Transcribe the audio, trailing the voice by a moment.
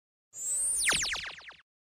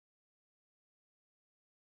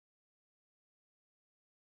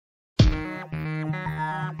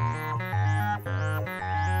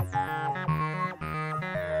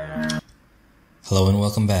Hello and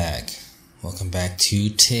welcome back. Welcome back to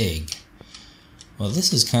TIG. Well,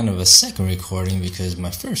 this is kind of a second recording because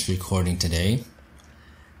my first recording today,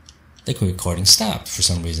 the recording stopped for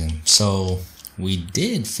some reason. So we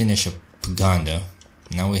did finish a Paganda.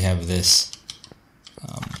 Now we have this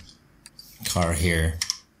car here.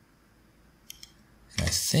 And I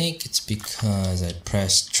think it's because I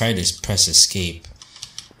tried to press escape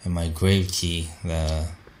and my grave key, the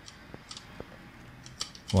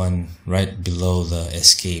one right below the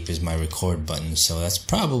escape, is my record button, so that's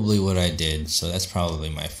probably what I did, so that's probably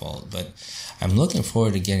my fault. But I'm looking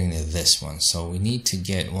forward to getting to this one, so we need to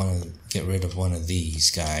get rid of one of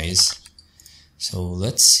these guys. So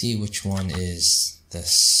let's see which one is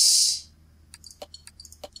this.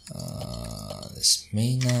 This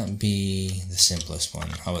may not be the simplest one.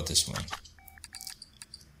 How about this one?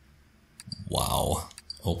 Wow.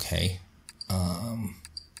 Okay.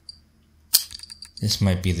 This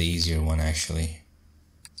might be the easier one, actually.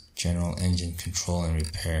 General engine control and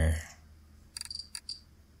repair.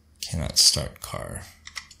 Cannot start car.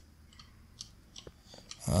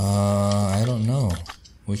 I don't know.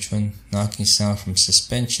 Which one? Knocking sound from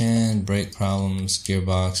suspension, brake problems,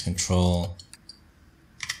 gearbox control.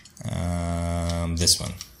 This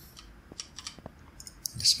one.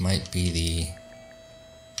 This might be the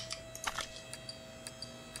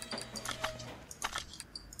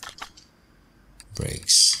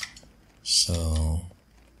brakes. So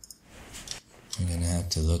I'm gonna have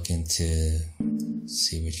to look into,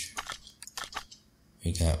 see which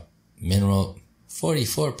we got. Mineral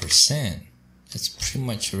 44%. That's pretty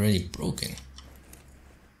much already broken.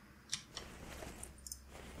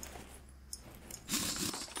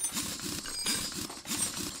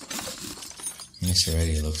 This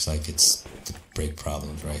already looks like it's the brake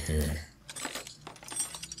problems right here.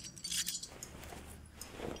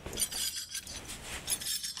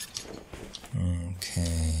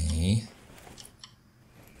 Okay.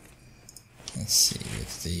 Let's see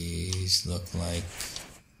if these look like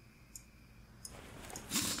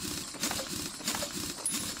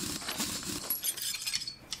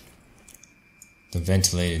the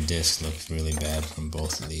ventilated disc looks really bad from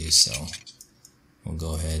both of these, so we'll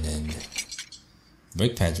go ahead and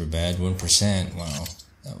brake pads were bad, 1%. Wow,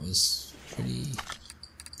 that was pretty.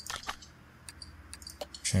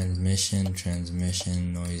 Transmission,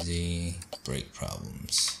 noisy, brake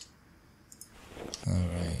problems.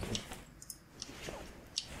 Alright.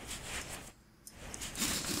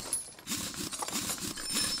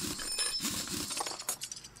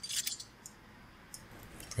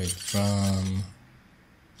 Brake drum.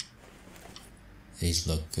 These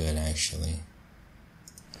look good, actually.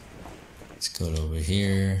 Let's go over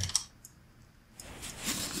here.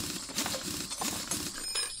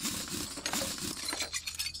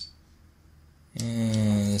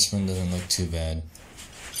 This one doesn't look too bad.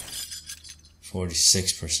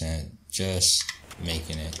 46%, just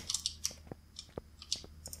making it.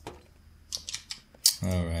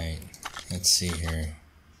 Alright, let's see here.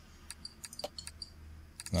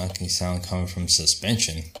 Knocking sound coming from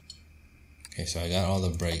suspension. Okay, so I got all the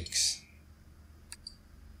brakes,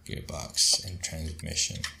 gearbox, and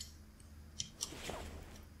transmission.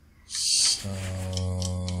 So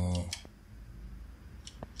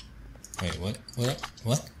wait,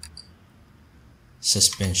 what?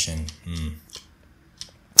 Suspension.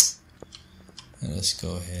 Let's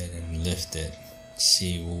go ahead and lift it.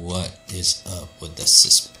 See what is up with the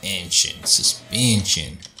suspension.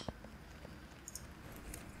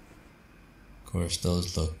 Of course,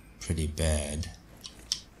 those look pretty bad.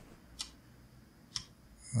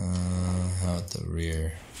 How about the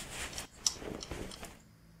rear?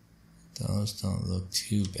 Those don't look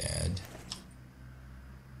too bad.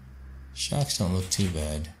 Shocks don't look too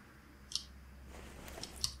bad.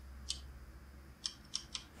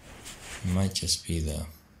 It might just be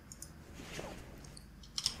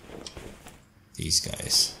these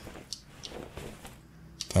guys.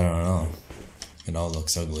 But I don't know. It all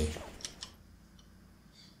looks ugly.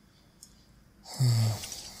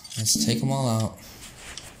 Let's take them all out.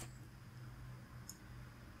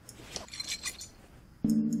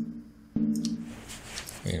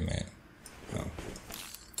 Wait a minute. Oh.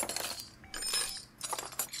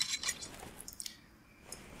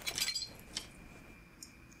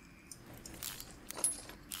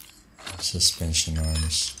 Suspension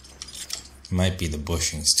arms. It might be the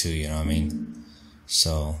bushings too, you know what I mean?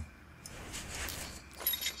 So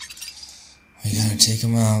we gotta take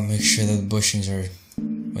them out, make sure that the bushings are.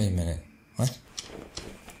 Wait a minute. What?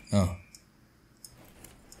 Oh.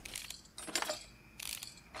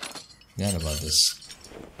 Forgot about this.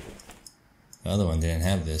 The other one didn't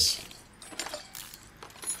have this.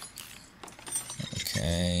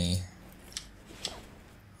 Okay.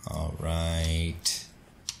 Alright.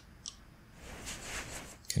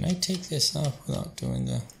 Can I take this off without doing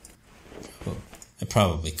the... I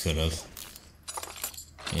probably could have.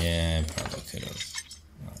 Yeah, I probably could have.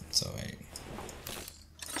 Oh, it's alright.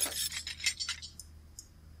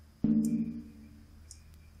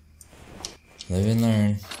 Live and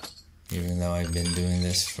learn. Even though I've been doing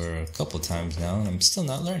this for a couple times now and I'm still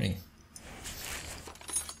not learning.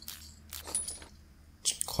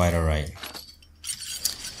 It's quite alright.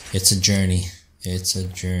 It's a journey. It's a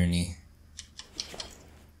journey.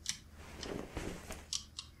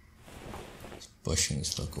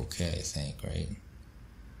 Bushings look okay, I think, right?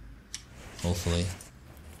 Hopefully.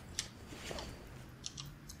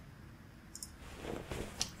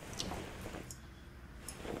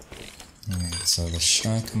 Alright, so the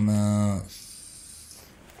shock amount.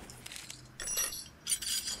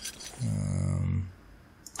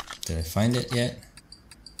 Did I find it yet?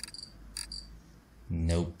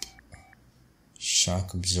 Nope.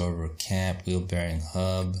 Shock absorber cap, wheel bearing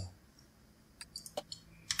hub.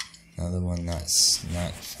 Another one not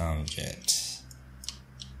found yet.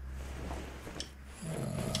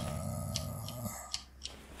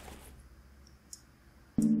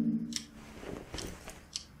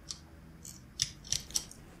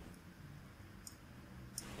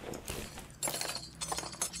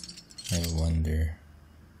 I wonder.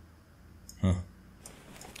 Huh.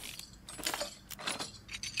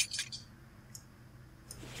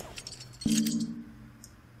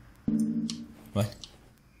 What?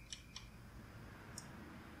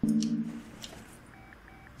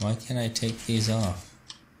 Why can't I take these off?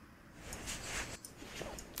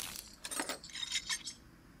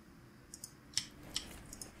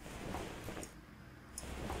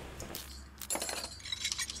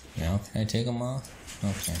 Now, can I take them off?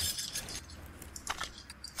 Okay.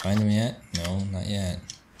 Find them yet? No, not yet.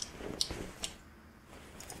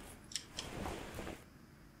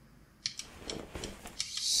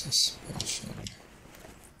 Suspension.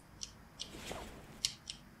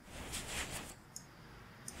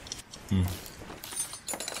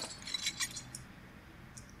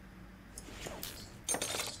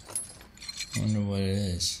 I wonder what it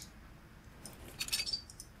is.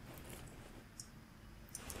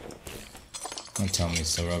 Don't tell me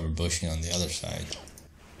it's the rubber bushing on the other side.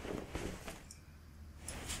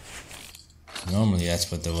 Normally that's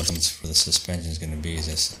what the buttons for the suspension is going to be, is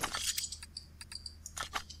this.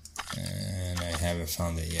 And I haven't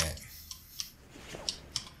found it yet.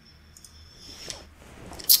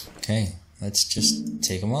 Okay, let's just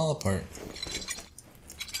take them all apart.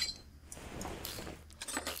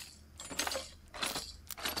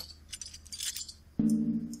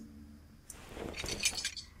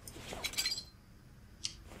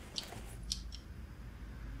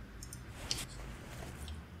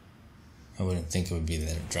 I wouldn't think it would be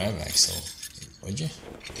the drive axle, would you?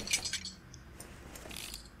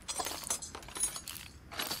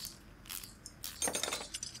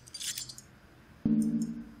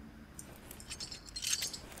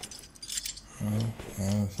 Well, I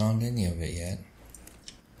haven't found any of it yet.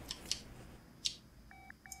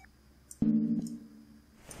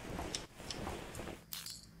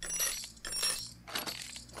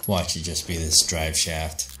 Watch it just be this drive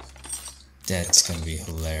shaft. That's gonna be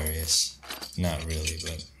hilarious. Not really,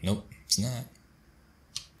 but nope, it's not.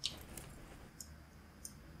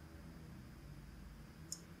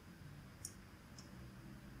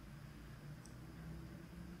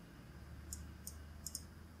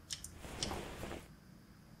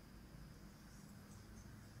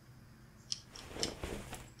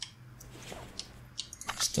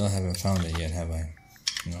 Still haven't found it yet, have I?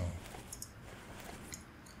 No.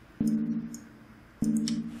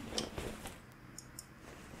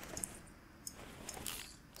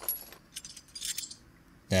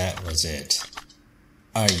 That was it.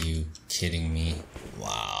 Are you kidding me?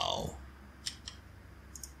 Wow.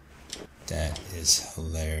 That is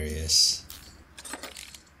hilarious.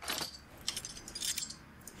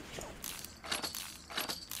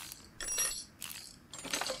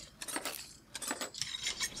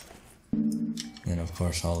 Then of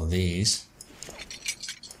course all of these.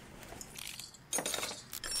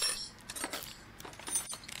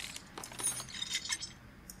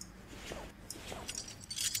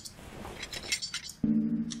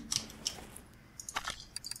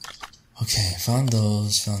 Okay, found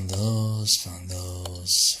those, and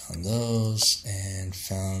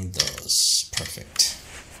found those. Perfect.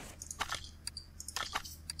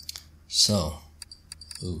 So,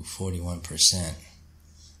 41%.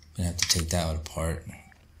 Gonna have to take that one apart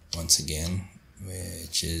once again,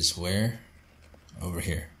 which is where? Over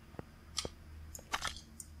here.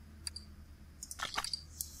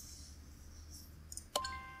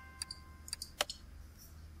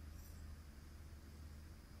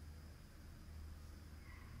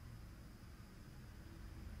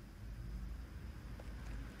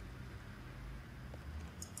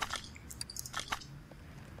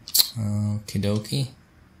 Okie dokie.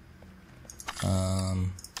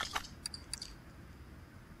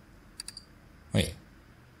 Wait.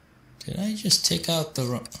 Did I just take out the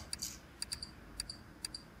wrong...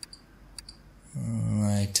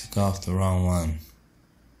 I took off the wrong one.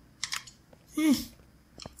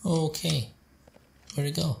 Okay. Where'd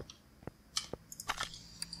it go?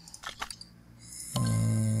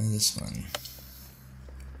 This one.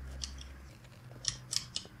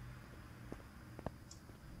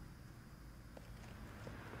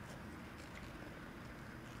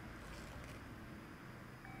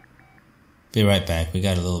 Be right back. We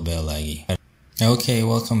got a little bit of laggy. Okay,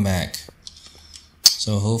 welcome back.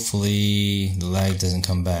 So hopefully the lag doesn't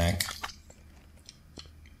come back.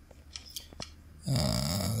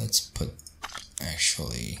 Let's put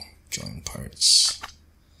actually join parts.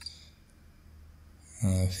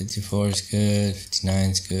 54 is good, 59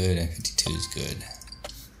 is good, and 52 is good.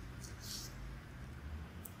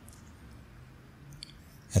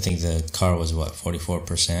 I think the car was what,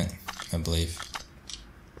 44%, I believe.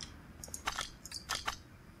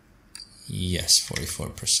 Yes,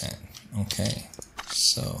 44%. Okay,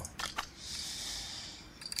 so.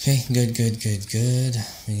 Okay, good.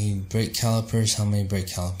 We need brake calipers. How many brake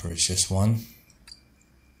calipers? Just one?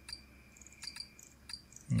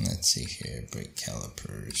 Let's see here, brake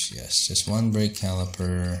calipers. Yes, just one brake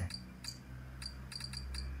caliper.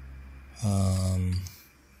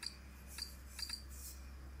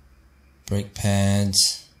 Brake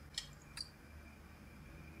pads.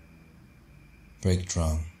 Brake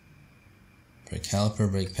drum. Brake caliper,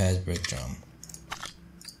 brake pads, brake drum.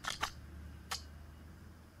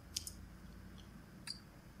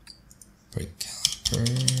 Brake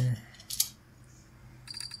caliper.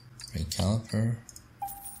 Brake caliper.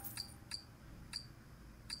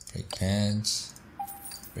 Brake pads,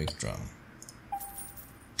 brake drum.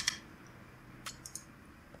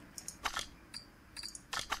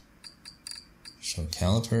 So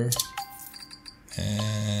caliper,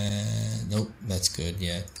 nope, that's good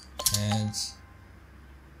yet. Pads,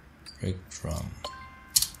 brake drum.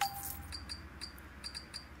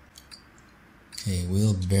 Okay,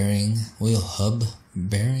 wheel bearing, wheel hub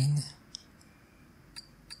bearing.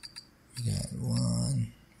 We got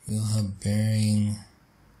one, wheel hub bearing.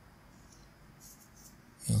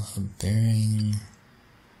 Wheel hub bearing,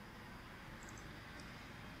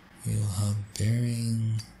 wheel hub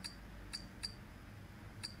bearing,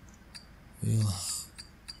 wheel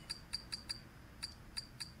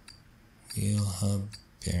hub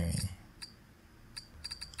bearing,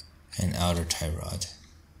 and outer tie rod.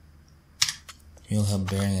 Wheel hub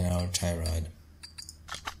bearing and outer tie rod.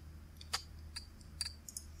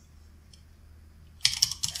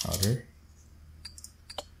 Outer.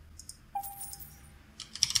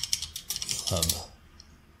 Hub.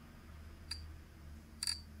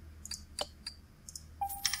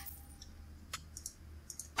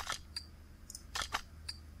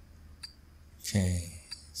 Okay,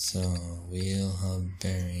 so wheel hub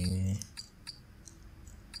bearing.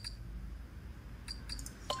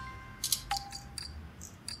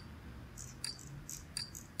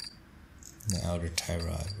 The outer tie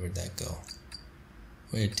rod, where'd that go?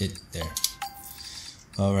 Where did there?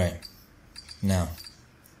 Alright, now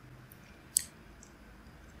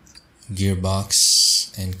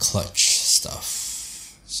gearbox and clutch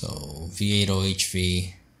stuff. So V8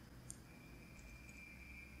 OHV,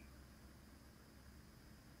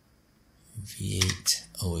 V8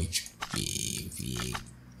 OHV, V8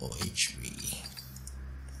 OHV,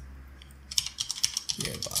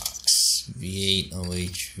 gearbox, V8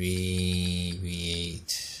 OHV,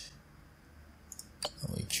 V8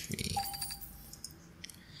 OHV,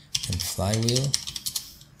 and flywheel.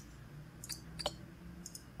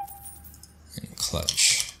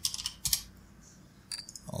 Clutch,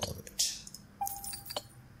 all of it,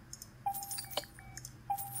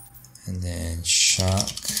 and then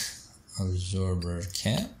shock absorber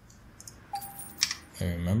cap, if I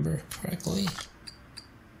remember correctly,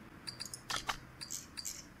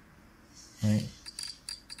 right?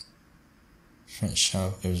 Front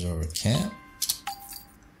shock absorber cap,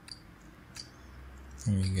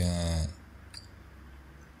 and we got,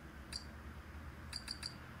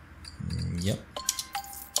 yep.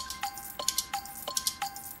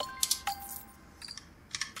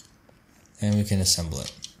 And we can assemble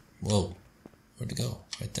it. Whoa, where'd it go?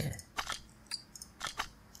 Right there.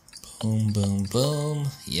 Boom, boom, boom.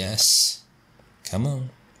 Yes. Come on,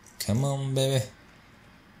 baby.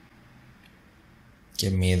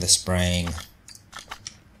 Give me the spring.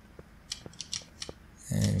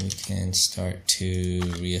 And we can start to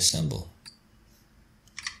reassemble.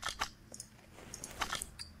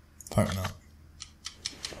 Part mount.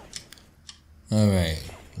 Alright,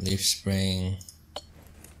 leaf spring,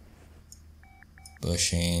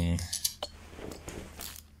 bushing.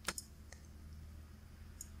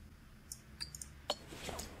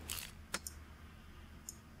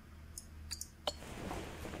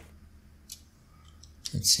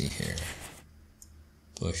 Let's see here.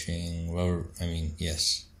 Bushing, rubber,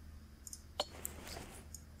 yes.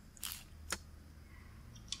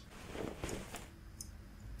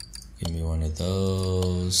 Give me one of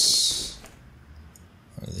those.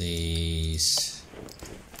 One of these.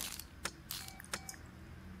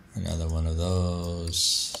 Another one of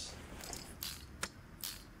those.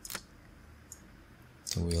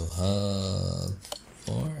 The wheel hub.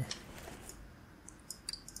 4.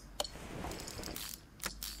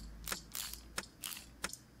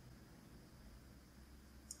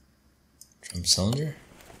 Drum cylinder.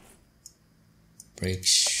 Brake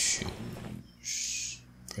shoes.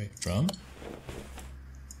 Brake drum.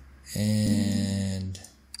 And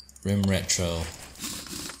rim retro.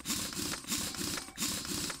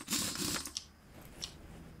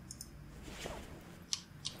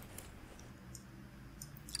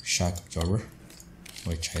 Shock absorber,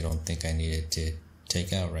 which I don't think I needed to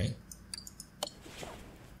take out, right?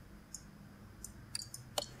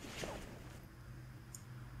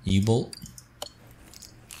 U-bolt.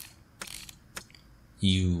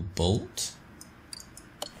 U-bolt.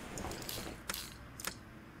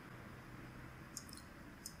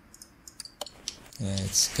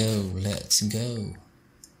 Let's go, let's go.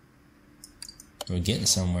 We're getting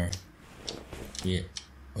somewhere. Yeah.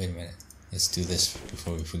 Wait a minute. Let's do this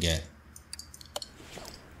before we forget.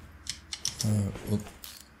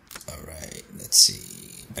 Alright, let's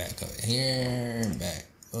see. Back up here, back.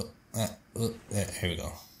 There, here we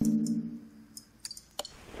go.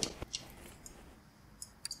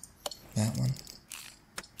 That one.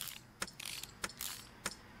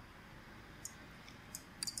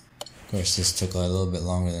 Of course, this took a little bit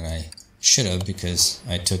longer than I should have because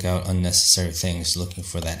I took out unnecessary things looking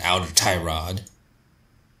for that outer tie rod.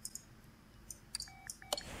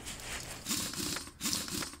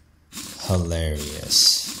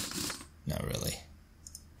 Hilarious. Not really.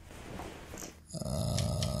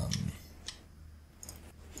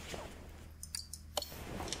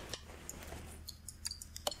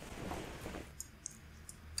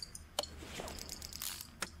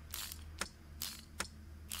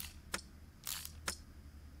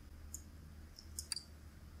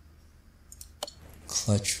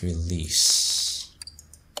 Clutch release.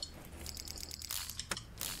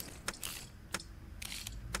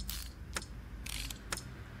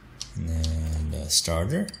 And then the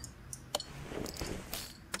starter.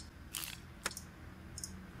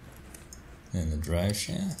 And the drive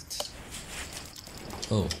shaft.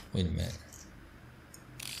 Oh, wait a minute.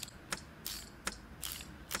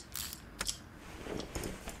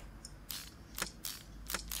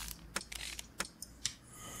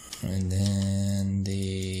 And then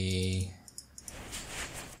these.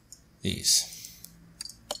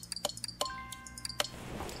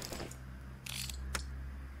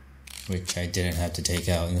 Which I didn't have to take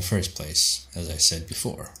out in the first place, as I said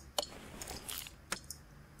before.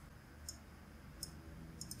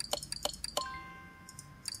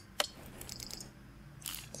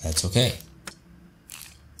 That's okay.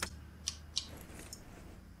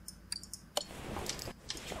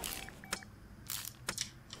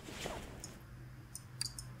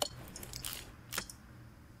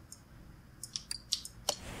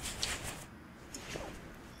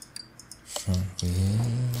 Front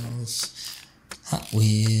wheels, Hot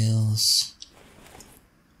Wheels.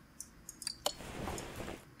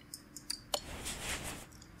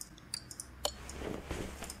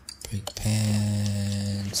 Brake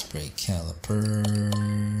pads, brake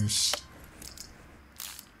calipers,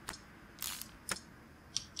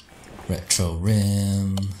 retro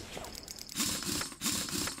rim,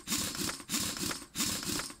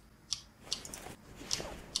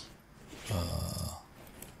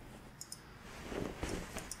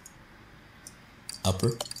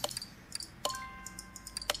 upper,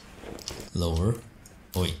 lower,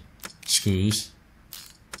 screws,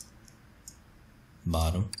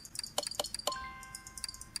 bottom,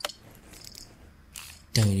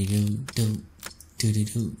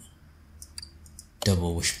 do-de-do-do,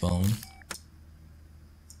 double wishbone,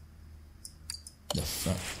 the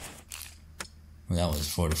front, well, that was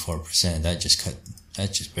 44%, that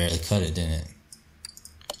just barely cut it, didn't it?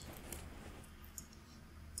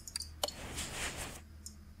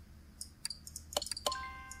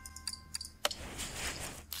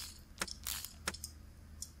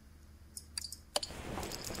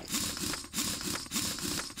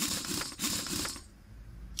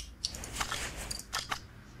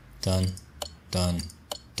 Done, done,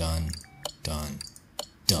 done, done,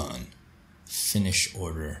 done. Finish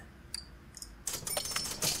order.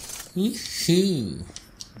 Woohoo!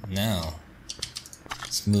 Now,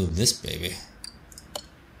 let's move this baby.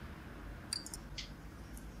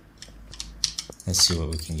 Let's see what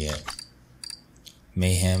we can get.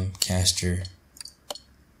 Mayhem, Caster,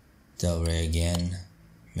 Del Rey again,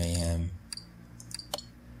 Mayhem.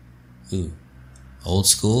 Ooh, old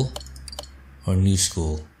school or new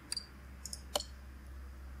school?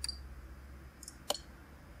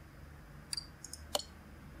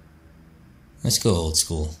 Let's go old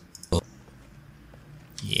school.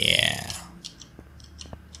 Yeah.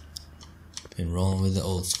 Been rolling with the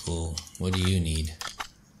old school. What do you need?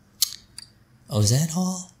 Oh, is that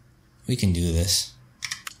all? We can do this.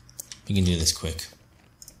 We can do this quick.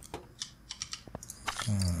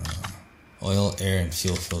 Oil, air, and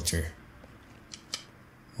fuel filter.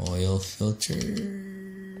 Oil filter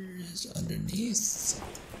is underneath.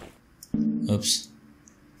 Oops.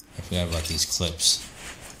 I forgot about these clips.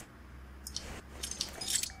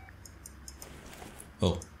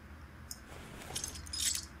 Oh.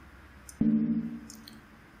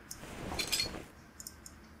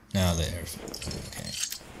 Now the air filter. Okay.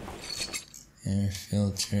 Air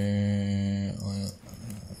filter, oil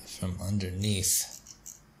from underneath.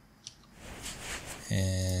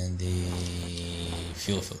 And the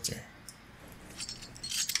fuel filter.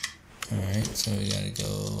 Alright, so we gotta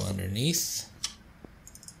go underneath.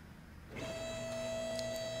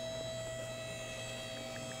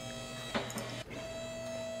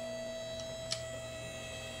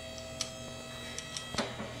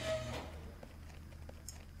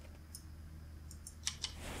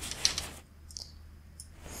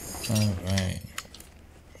 Alright.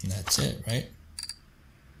 And that's it, right?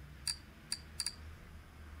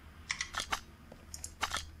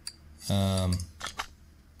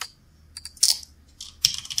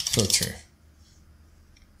 Filter.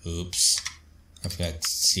 Oops. I forgot to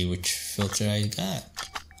see which filter I got.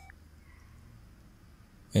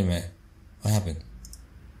 Wait a minute. What happened?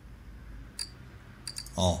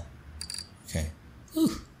 Oh. Okay.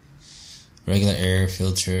 Whew. Regular air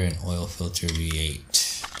filter and oil filter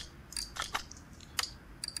V8.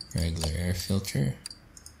 Regular air filter.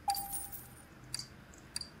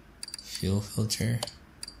 Fuel filter.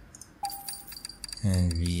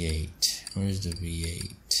 And V8. Where's the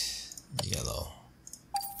V8? The yellow.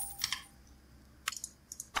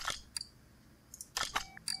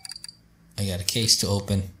 I got a case to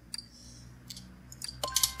open.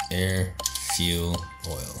 Air, fuel,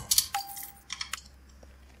 oil.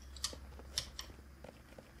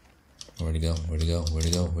 Where'd it go? Where'd it go? Where'd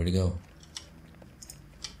it go? Where'd it go?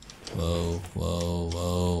 Whoa, whoa,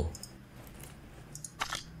 whoa.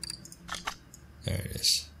 There it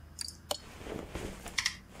is.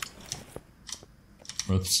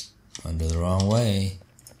 Whoops, under the wrong way.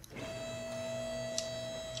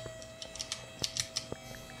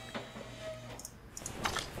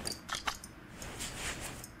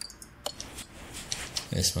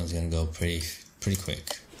 This one's gonna go pretty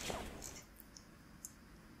quick.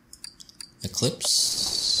 The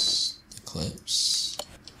clips, and the clips.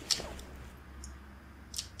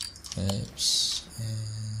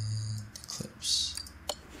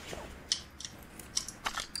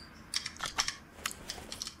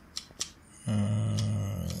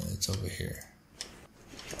 It's over here.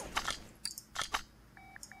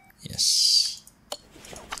 Yes.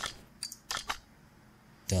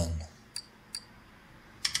 Done.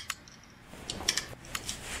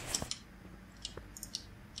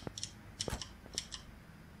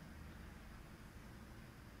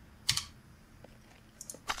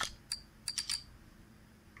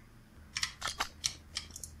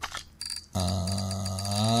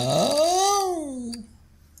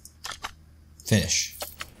 Finish.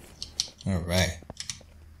 Alright.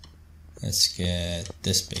 Let's get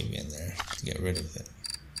this baby in there to get rid of it.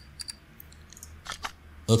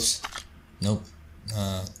 Oops. Nope.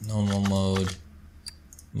 Normal mode.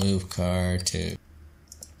 Move car to.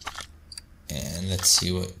 And let's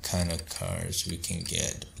see what kind of cars we can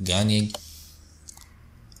get. Pagani.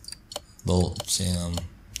 Bolt, Salem,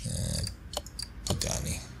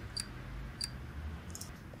 Pagani.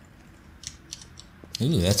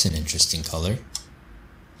 Ooh, that's an interesting color.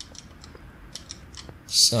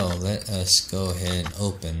 So let us go ahead and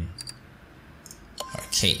open our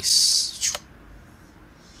case.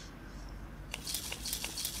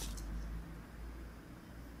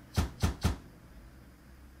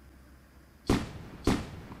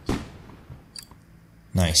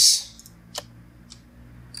 Nice.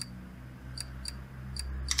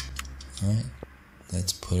 Alright,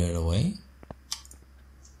 let's put it away.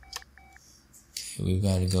 Okay, we've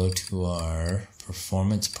got to go to our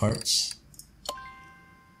performance parts.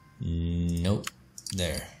 Nope.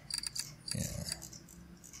 There. Yeah.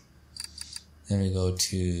 Then we go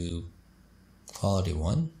to quality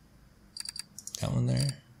 1. That one there.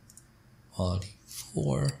 Quality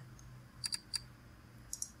 4.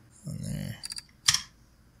 On there.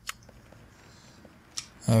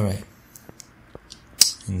 Alright.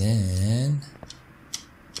 And then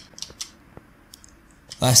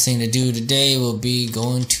last thing to do today will be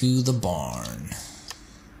going to the barn.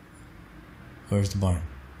 Where's the barn?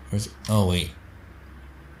 Where's it? Oh wait.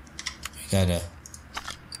 We gotta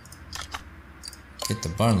get the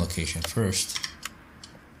barn location first.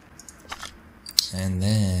 And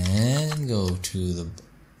then go to the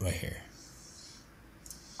right here.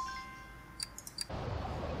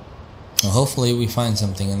 Well, hopefully we find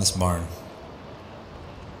something in this barn.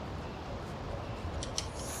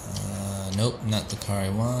 Nope, not the car I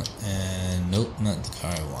want, and nope, not the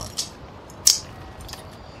car I want.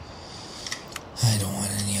 I don't want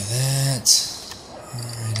any of that.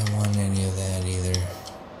 I don't want any of that either.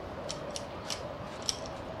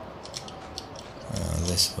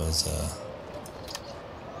 This was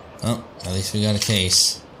oh, at least we got a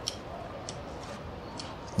case.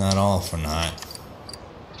 Not all for naught.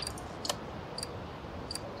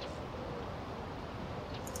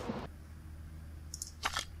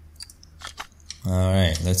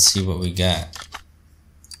 Alright, let's see what we got.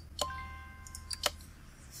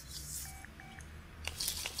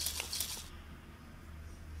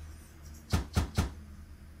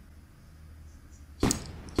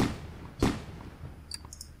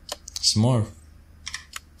 Some more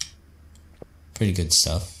pretty good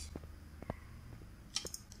stuff.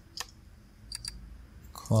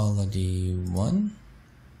 Quality 1.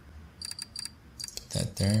 Put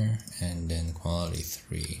that there, and then quality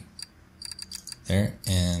 3. There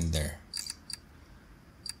and there.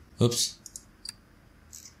 Oops.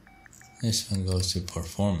 This one goes to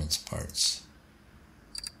performance parts.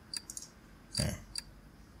 There.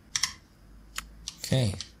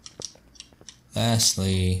 Okay.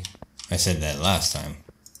 Lastly, I said that last time.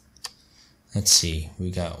 Let's see.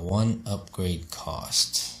 We got 1 upgrade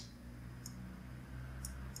cost.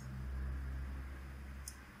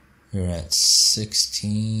 We're at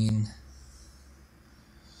 16.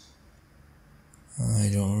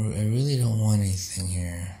 I really don't want anything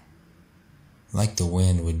here. Like the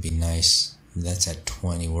wind would be nice. That's at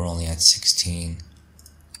 20. We're only at 16.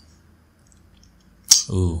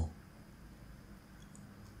 Ooh.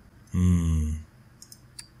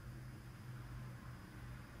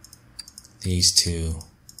 These two.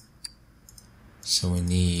 So we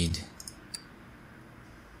need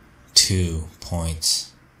 2 points.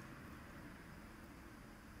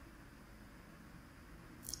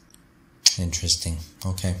 Interesting.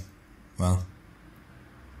 Okay. Well,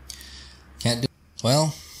 can't do.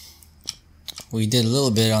 Well, we did a little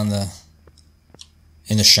bit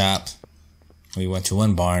in the shop. We went to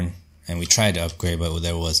one barn and we tried to upgrade, but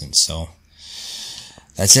there wasn't. So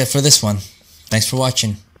that's it for this one. Thanks for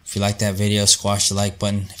watching. If you liked that video, squash the like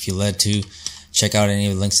button. If you led to, check out any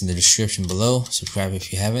of the links in the description below. Subscribe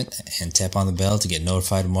if you haven't, and tap on the bell to get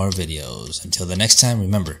notified of more videos. Until the next time,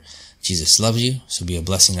 remember, Jesus loves you, so be a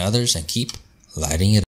blessing to others and keep lighting it up.